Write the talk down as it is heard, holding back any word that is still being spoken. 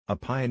A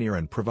pioneer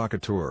and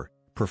provocateur,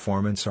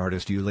 performance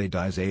artist Ulay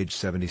dies age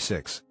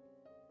 76.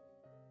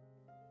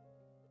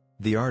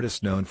 The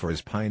artist, known for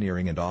his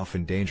pioneering and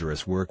often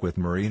dangerous work with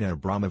Marina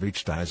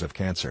Abramović, dies of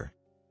cancer.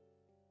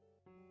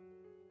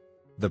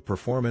 The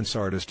performance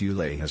artist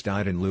Ulay has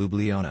died in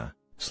Ljubljana,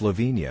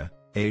 Slovenia,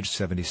 aged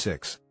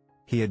 76.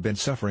 He had been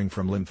suffering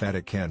from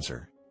lymphatic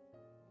cancer.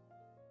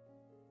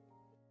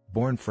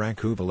 Born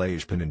Francouville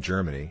Vlajpin in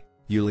Germany,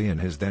 Ulay and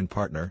his then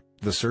partner,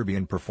 the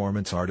Serbian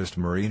performance artist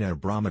Marina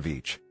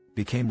Abramović,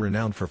 became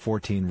renowned for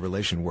 14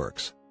 relation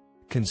works.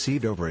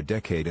 Conceived over a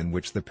decade, in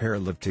which the pair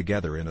lived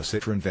together in a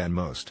Citroën van.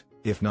 Most,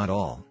 if not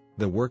all,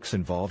 the works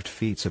involved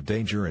feats of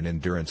danger and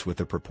endurance with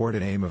the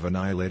purported aim of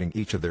annihilating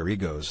each of their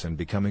egos and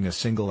becoming a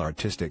single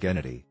artistic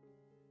entity.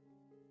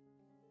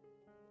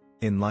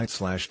 In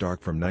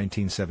Light/Dark from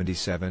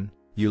 1977,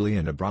 Ulay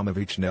and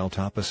Abramović knelt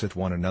opposite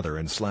one another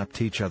and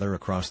slapped each other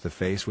across the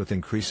face with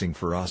increasing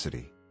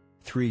ferocity.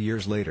 3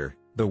 years later,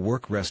 the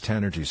work Rest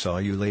Energy saw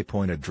Ulay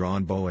point a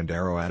drawn bow and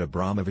arrow at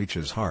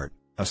Abramović's heart.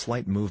 A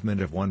slight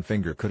movement of one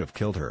finger could have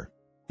killed her.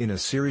 In a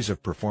series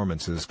of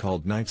performances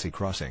called Nightsea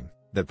Crossing,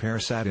 the pair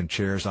sat in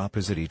chairs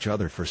opposite each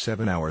other for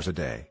 7 hours a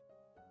day.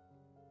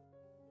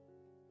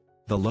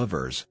 The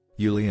Lovers,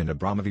 Ulay and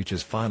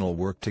Abramović's final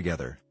work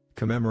together,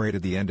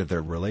 commemorated the end of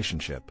their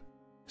relationship.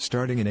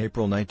 Starting in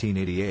April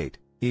 1988,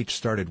 each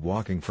started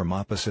walking from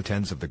opposite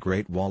ends of the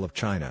Great Wall of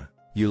China,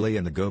 Ulay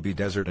in the Gobi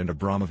Desert and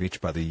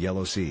Abramović by the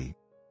Yellow Sea.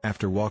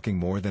 After walking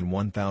more than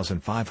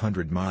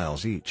 1,500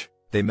 miles each,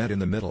 they met in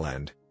the middle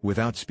and,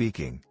 without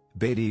speaking,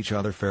 bade each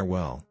other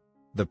farewell.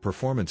 The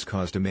performance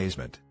caused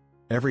amazement.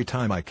 "Every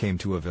time I came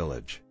to a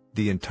village,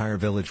 the entire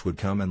village would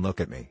come and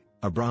look at me,"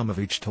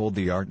 Abramović told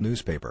the art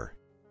newspaper.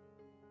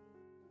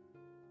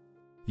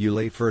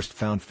 Ulay first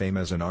found fame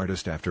as an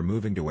artist after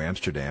moving to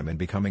Amsterdam and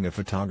becoming a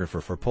photographer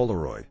for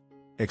Polaroid.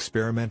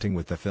 Experimenting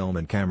with the film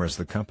and cameras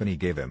the company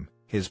gave him,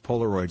 his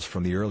Polaroids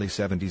from the early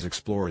 70s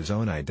explore his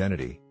own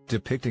identity,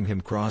 depicting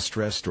him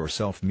cross-dressed or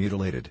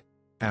self-mutilated.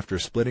 After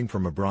splitting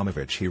from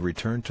Abramović, he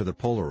returned to the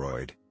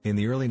Polaroid, in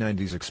the early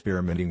 90s,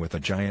 experimenting with a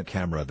giant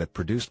camera that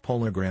produced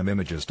polarogram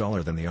images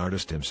taller than the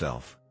artist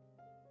himself.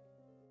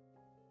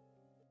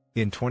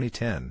 In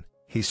 2010,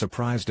 he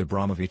surprised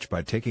Abramović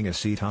by taking a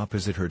seat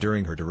opposite her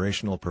during her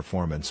durational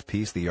performance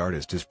piece The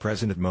Artist Is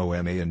Present at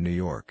MoMA in New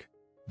York.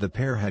 The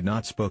pair had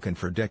not spoken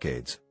for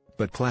decades,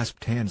 but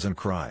clasped hands and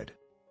cried.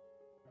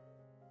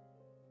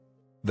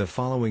 The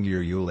following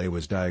year, Ulay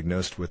was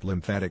diagnosed with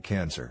lymphatic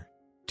cancer.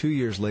 2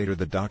 years later,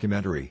 the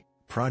documentary,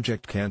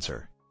 Project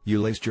Cancer,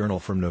 Ulay's journal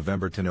from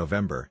November to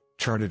November,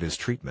 charted his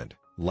treatment,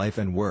 life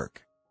and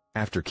work.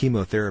 After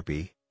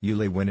chemotherapy,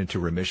 Ulay went into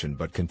remission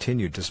but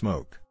continued to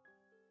smoke.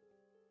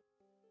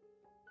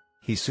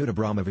 He sued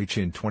Abramović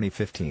in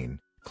 2015,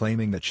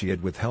 claiming that she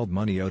had withheld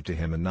money owed to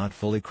him and not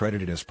fully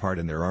credited his part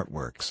in their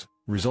artworks,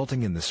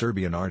 resulting in the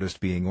Serbian artist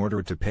being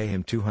ordered to pay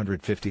him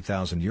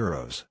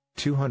 €250,000,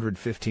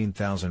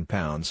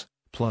 £215,000,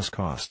 plus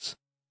costs.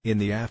 In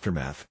the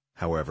aftermath,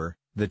 however,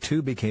 the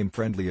two became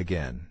friendly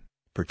again,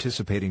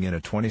 participating in a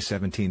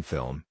 2017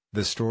 film,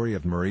 The Story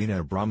of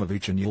Marina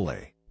Abramović and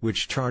Ulay,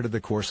 which charted the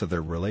course of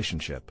their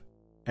relationship.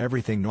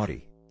 "Everything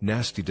naughty,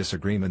 nasty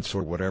disagreements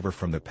or whatever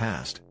from the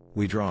past,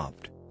 we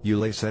dropped,"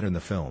 Ulay said in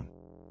the film.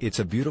 "It's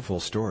a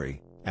beautiful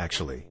story,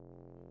 actually."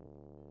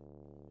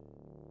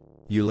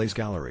 Ulay's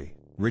gallery,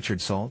 Richard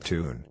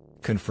Saltoun,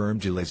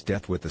 confirmed Ulay's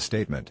death with the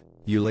statement,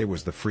 "Ulay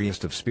was the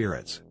freest of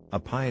spirits, a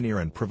pioneer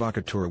and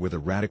provocateur with a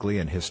radically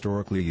and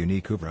historically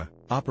unique oeuvre,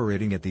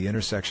 operating at the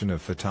intersection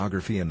of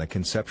photography and the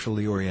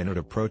conceptually oriented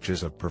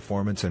approaches of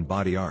performance and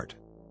body art.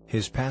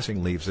 His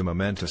passing leaves a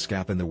momentous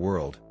gap in the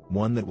world,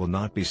 one that will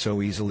not be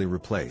so easily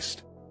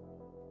replaced."